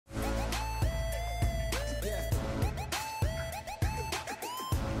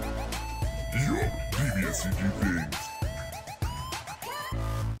DBSCG things.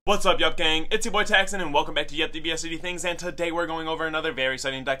 What's up, Yuhp gang? It's your boy Taxon, and welcome back to Yuhp DBSCG Things, and today we're going over another very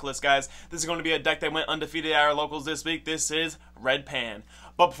exciting deck list, guys. This is going to be a deck that went undefeated at our locals this week. This is Red Pan.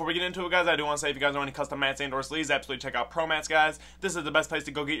 But before we get into it, guys, I do want to say if you guys want any custom mats and or sleeves, absolutely check out Promats, guys. This is the best place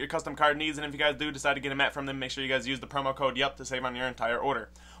to go get your custom card needs, and if you guys do decide to get a mat from them, make sure you guys use the promo code Yuhp to save on your entire order.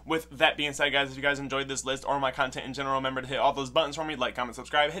 With that being said, guys, if you guys enjoyed this list or my content in general, remember to hit all those buttons for me, like, comment,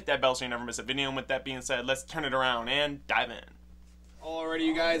 subscribe, hit that bell so you never miss a video, and with that being said, let's turn it around and dive in. Alrighty,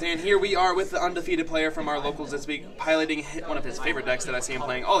 you guys, and here we are with the undefeated player from our locals this week, piloting one of his favorite decks that I see him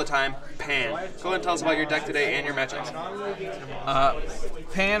playing all the time, Pan. Go ahead and tell us about your deck today and your matchups.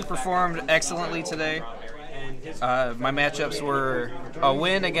 Pan performed excellently today. My matchups were a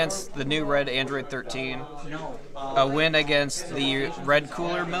win against the new red Android 13, a win against the red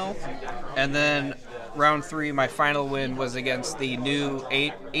Cooler Mill, and then round 3, my final win was against the new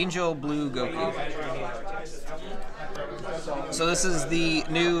Angel Blue Goku. So this is the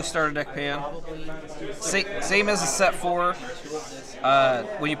new starter deck Pan. Same as a set 4.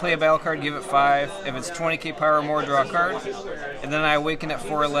 When you play a battle card, give it 5. If it's 20k power or more, draw a card. And then I awaken at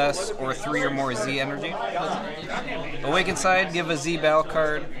 4 or less, or 3 or more Z energy. Awaken side, give a Z battle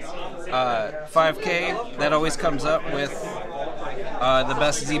card 5k. That always comes up with the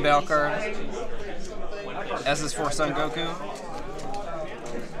best Z battle card. S is for Son Goku.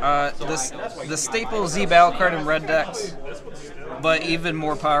 The staple Z battle card in red decks, but even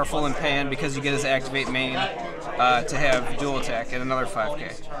more powerful in Pan because you get his activate main to have dual attack and another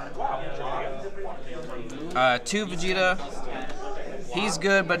 5k. 2 Vegeta, he's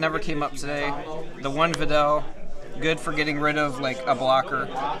good but never came up today. The 1 Videl, good for getting rid of like a blocker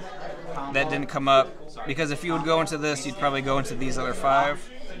that didn't come up, because if you would go into this, you'd probably go into these other 5.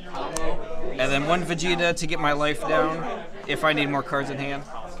 And then 1 Vegeta to get my life down if I need more cards in hand.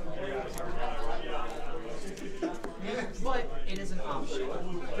 But it is an option.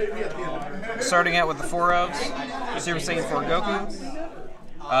 Starting out with the 4 ofs, Super Saiyan 4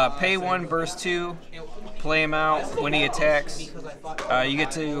 Goku. Pay 1, burst 2, play him out. When he attacks, you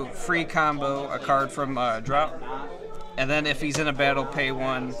get to free combo a card from drop. And then if he's in a battle, pay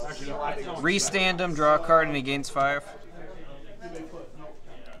 1, restand him, draw a card, and he gains 5.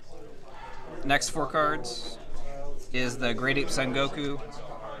 Next 4 cards is the Great Ape Son Goku.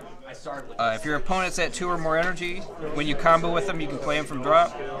 If your opponent's at 2 or more energy, when you combo with him, you can play him from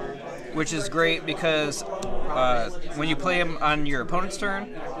drop, which is great because when you play him on your opponent's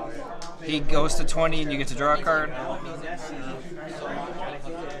turn, he goes to 20 and you get to draw a card.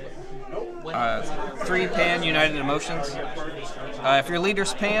 3 Pan United Emotions. If your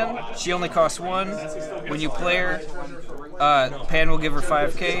leader's Pan, she only costs 1. When you play her, Pan will give her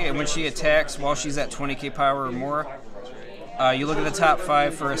 5k, and when she attacks while she's at 20k power or more, you look at the top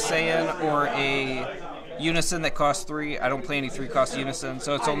 5 for a Saiyan or a Unison that costs 3. I don't play any 3-cost Unison,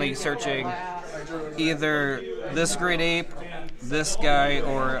 so it's only searching either this Great Ape, this guy,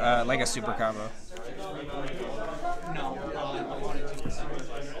 or like a super combo.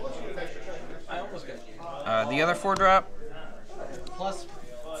 The other 4-drop,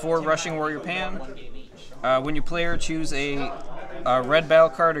 4 Rushing Warrior Pan. When you play her, choose a red battle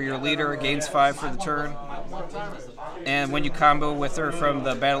card or your leader, gains 5 for the turn. And when you combo with her from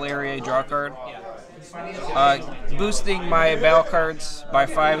the battle area, draw a card. Boosting my battle cards by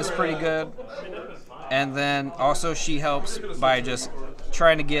 5 is pretty good. And then also she helps by just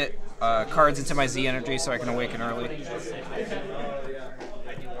trying to get cards into my Z energy so I can awaken early.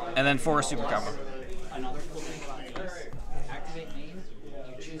 And then 4 super combo.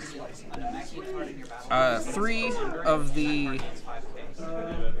 3 of the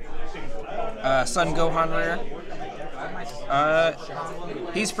Son Gohan rare.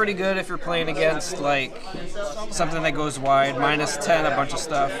 He's pretty good if you're playing against like something that goes wide. -10, a bunch of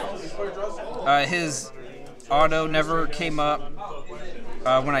stuff. His auto never came up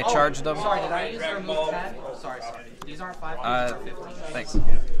when I charged him. Sorry, did I use their move 10? Sorry. These aren't 5, these are 50. Thanks.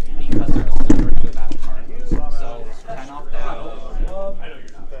 Because they're considered a battle card. So 10 off that.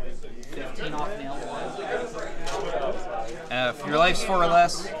 15 off nail 1. If your life's 4 or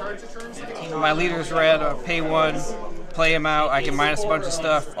less, my leader's red, pay 1, play him out. I can minus a bunch of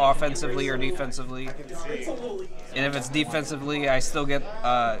stuff offensively or defensively. And if it's defensively, I still get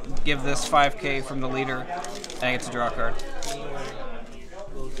give this 5k from the leader, and I get to draw a card.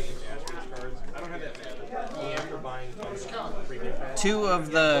 2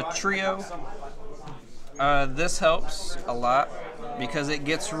 of the trio. This helps a lot because it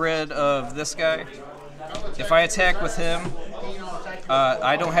gets rid of this guy. If I attack with him,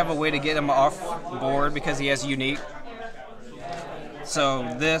 I don't have a way to get him off board because he has unique. So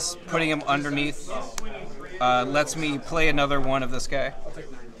this, putting him underneath, lets me play another one of this guy.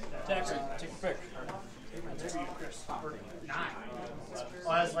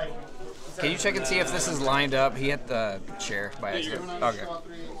 Can you check and see if this is lined up? He hit the chair by accident. Okay.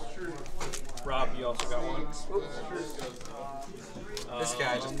 Rob, you also got one. This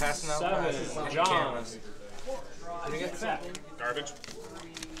guy just passing out passes. John. Garbage.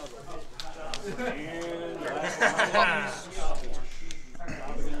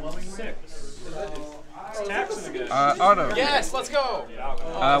 Auto. Yes, let's go.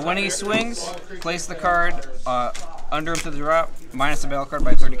 When he swings, place the card under him to the drop, minus the battle card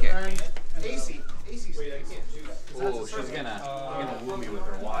by 30k. Oh, she's gonna woo me with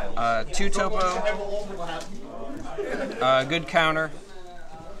her wild. 2 topo. Good counter.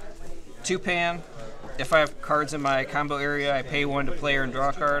 2 pan. If I have cards in my combo area, I pay 1 to play her and draw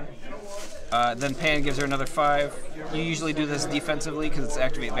a card. Then pan gives her another 5. You usually do this defensively because it's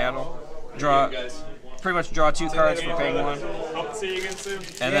activate battle. Pretty much draw 2 cards for paying 1. Hope to see you again soon.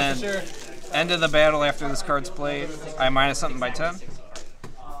 And then end of the battle after this card's played, I minus something by 10.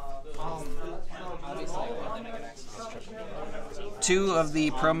 Two of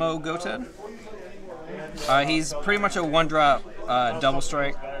the promo Goten. He's pretty much a 1-drop double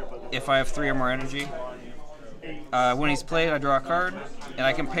strike if I have 3 or more energy. When he's played, I draw a card, and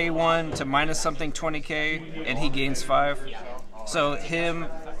I can pay 1 to minus something 20k, and he gains 5. So him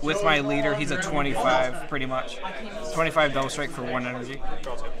with my leader, he's a 25 pretty much. 25 double strike for 1 energy.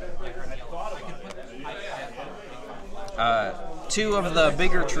 2 of the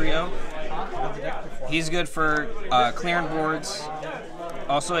bigger trio. He's good for clearing boards.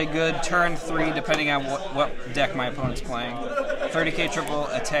 Also a good turn 3 depending on what deck my opponent's playing. 30k triple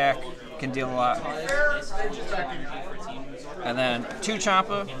attack can deal a lot. And then 2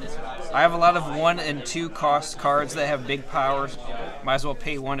 Champa. I have a lot of 1 and 2 cost cards that have big powers. Might as well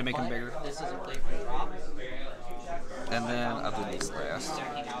pay 1 to make them bigger. And then I'll do these last.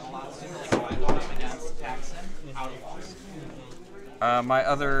 My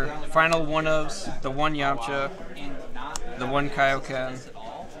other final one-ofs, the 1 Yamcha, the 1 Kaioken,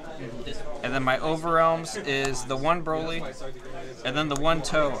 and then my Overrealms is the 1 Broly, and then the 1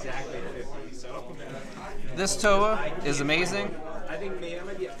 Toa. This Toa is amazing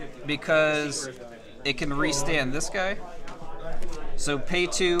because it can restand this guy. So pay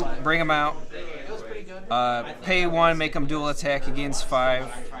 2, bring him out. Pay 1, make him dual attack, he gains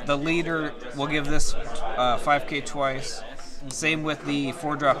 5. The leader will give this 5k twice. Same with the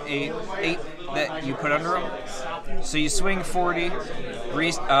 4-drop 8 that you put under him. So you swing 40,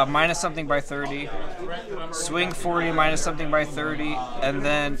 minus something by 30, swing 40, minus something by 30, and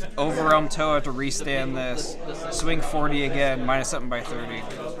then Overrealm Toa to restand this, swing 40 again, minus something by 30,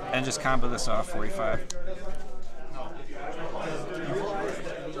 and just combo this off 45.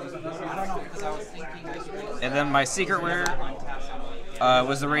 And then my secret rare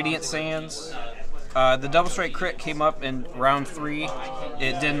was the Radiant Sands. The double strike crit came up in round 3.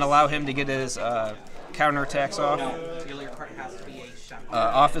 It didn't allow him to get his counter attacks off.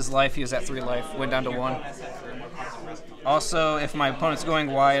 Off his life, he was at 3 life, went down to 1. Also, if my opponent's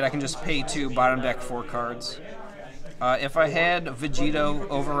going wide, I can just pay 2, bottom deck 4 cards. If I had Vegito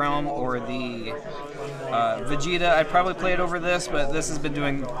Overrealm or the Vegeta, I'd probably play it over this, but this has been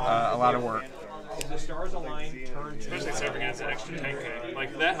doing a lot of work. The stars align, Especially serving as an extra 10k.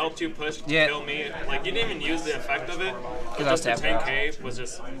 Like, that helped you push to Yeah. kill me. Like, you didn't even use the effect of it. But I was just the tapped 10k was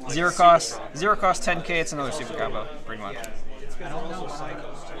just like, Zero cost 10k, it's another super combo, pretty much.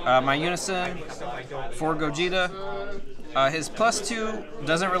 My Unison for Gogeta. His +2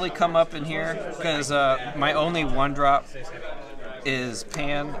 doesn't really come up in here because my only 1-drop is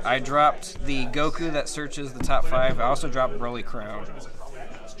Pan. I dropped the Goku that searches the top 5. I also dropped Broly Crown.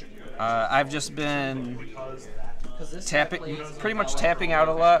 I've just been pretty much tapping out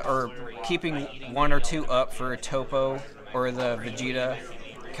a lot, or keeping 1 or 2 up for a Topo or the Vegeta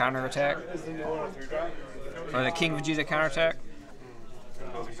counterattack, or the King Vegeta counterattack.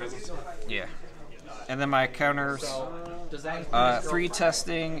 Yeah. And then my counters, 3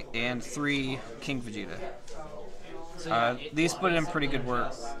 testing and 3 King Vegeta. These put in pretty good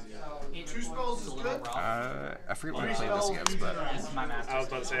work. I forget what I played this against, but I was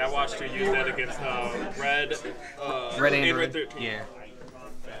about to say, I watched you use that against Red Red Android. 13. Yeah.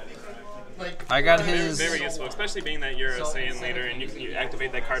 I got his. Very useful, especially being that you're a Saiyan leader and you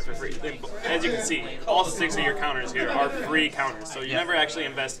activate that card for free. As you can see, all 6 of your counters here are free counters, so you never actually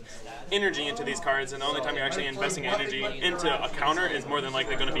invest energy into these cards, and the only time you're actually investing energy into a counter is more than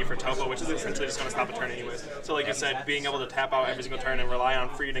likely going to be for Topo, which is essentially just going to stop a turn anyways. So like you said, being able to tap out every single turn and rely on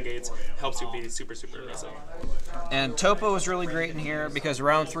free negates helps you be super, super aggressive. And Topo was really great in here because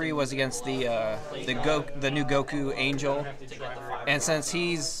round 3 was against the new Goku Angel, and since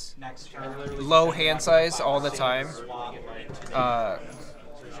he's low hand size all the time,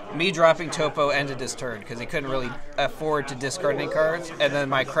 me dropping Topo ended his turn because he couldn't really afford to discard any cards, and then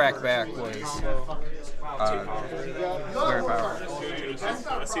my crackback was very powerful.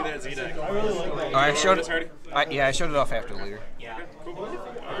 Let's see that Z deck. I showed it. Yeah, I showed it off after the leader. Cool.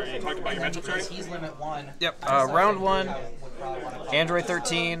 You talked about your matchups already? He's limit 1. Yep. Round 1, Android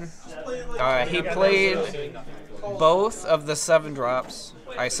 13. He played both of the 7 drops.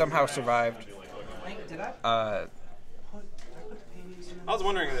 I somehow survived. I was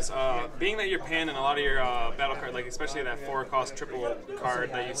wondering this, being that you're panning a lot of your battle card, like especially that 4-cost triple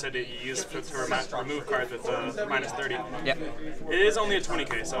card that you said that you use to remove cards with minus 30. Yep. It is only a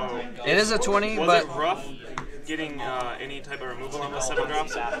 20k, so it is a 20, was but it rough getting any type of removal on the 7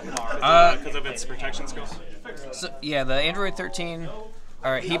 drops because of its protection skills? So, yeah, the Android 13.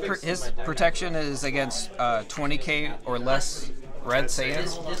 All right, his protection is against 20k or less red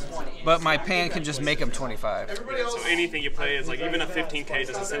Saiyans, but my pan can just make him 25. So anything you play is like even a 15k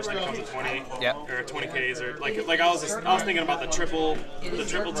just essentially becomes a 20. Yep. Or 20ks or like I was thinking about the triple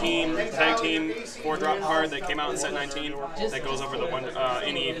team tag team 4-drop card that came out in set 19 that goes over the one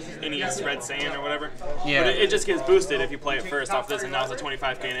any red Saiyan or whatever. Yeah. But it just gets boosted if you play it first off this, and now it's a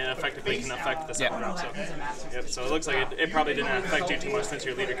 25k and it effectively can affect the second round. So yep. So it looks like it probably didn't affect you too much since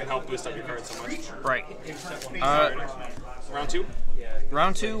your leader can help boost up your cards so much. Right. Round 2.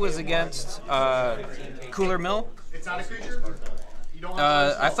 Round 2 was against Cooler Mill.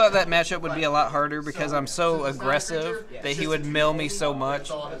 I thought that matchup would be a lot harder because I'm so aggressive that he would mill me so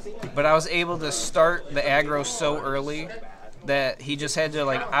much. But I was able to start the aggro so early that he just had to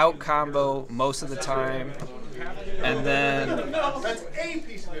like out combo most of the time. And then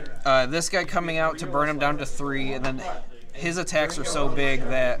this guy coming out to burn him down to 3, and then his attacks are so big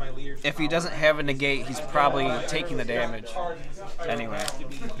that if he doesn't have a negate, he's probably taking the damage anyway.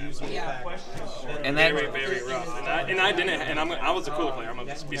 And that very rough. I was a cooler player. I'm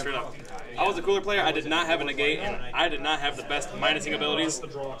gonna be straight up. I was a cooler player. I did not have a negate, and I did not have the best minusing abilities,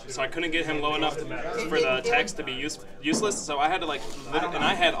 so I couldn't get him low enough for the attacks to be useless. So I had to and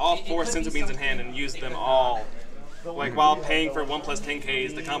I had all 4 Senzu Beans in hand and used them all. Like while paying for 1 plus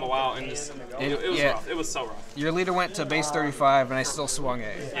 10Ks to combo out, and just it was rough. It was so rough. Your leader went to base 35, and I still swung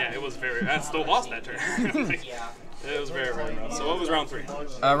A. Yeah, it was very. I still lost that turn. It was very, very rough. So what was round 3?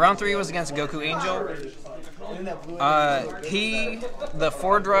 Round 3 was against Goku Angel. The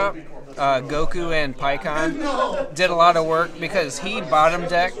 4-drop Goku and Pikkon did a lot of work because he bottom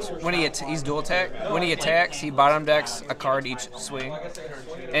decked when he's dual attack. When he attacks, he bottom decks a card each swing,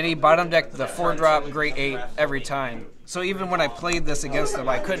 and he bottom decked the 4-drop Great Ape every time. So even when I played this against him,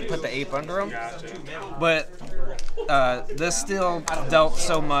 I couldn't put the ape under him. But this still dealt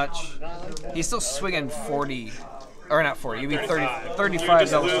so much. He's still swinging 40. Or not 40, you mean 35. You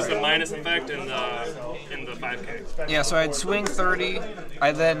just lose the minus effect in the 5K. Yeah, so I'd swing 30.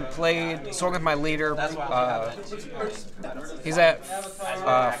 I then swung with my leader. He's at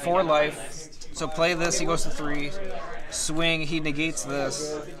 4 life. So play this, he goes to 3. Swing, he negates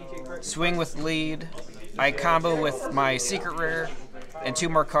this. Swing with lead. I combo with my secret rare and 2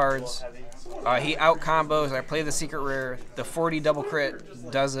 more cards. He out combos, I play the secret rare. The 40 double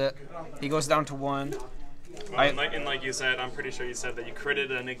crit does it. He goes down to 1. And like you said, I'm pretty sure you said that you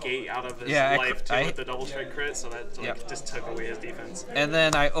critted a negate out of his life too with the double strike crit, so that just took away his defense. And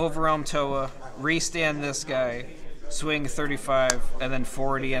then I overwhelm Toa, restand this guy, swing 35, and then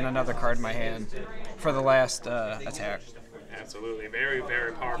 40 and another card in my hand for the last attack. Absolutely, very,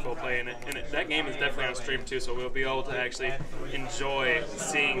 very powerful play, and that game is definitely on stream too, so we'll be able to actually enjoy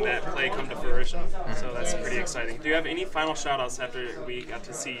seeing that play come to fruition. So that's pretty exciting. Do you have any final shout-outs after we got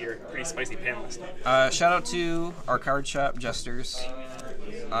to see your pretty spicy pan list? Shout out to our card shop, Jesters.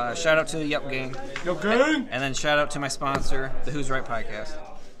 Shout out to the Yuhp Gang. Yuhp Gang! And then shout out to my sponsor, the Who's Right podcast.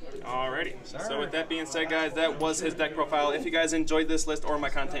 Alrighty, so with that being said, guys, that was his deck profile. If you guys enjoyed this list or my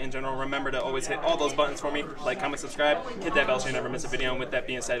content in general, remember to always hit all those buttons for me. Like, comment, subscribe, hit that bell so you never miss a video. And with that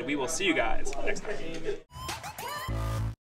being said, we will see you guys next time.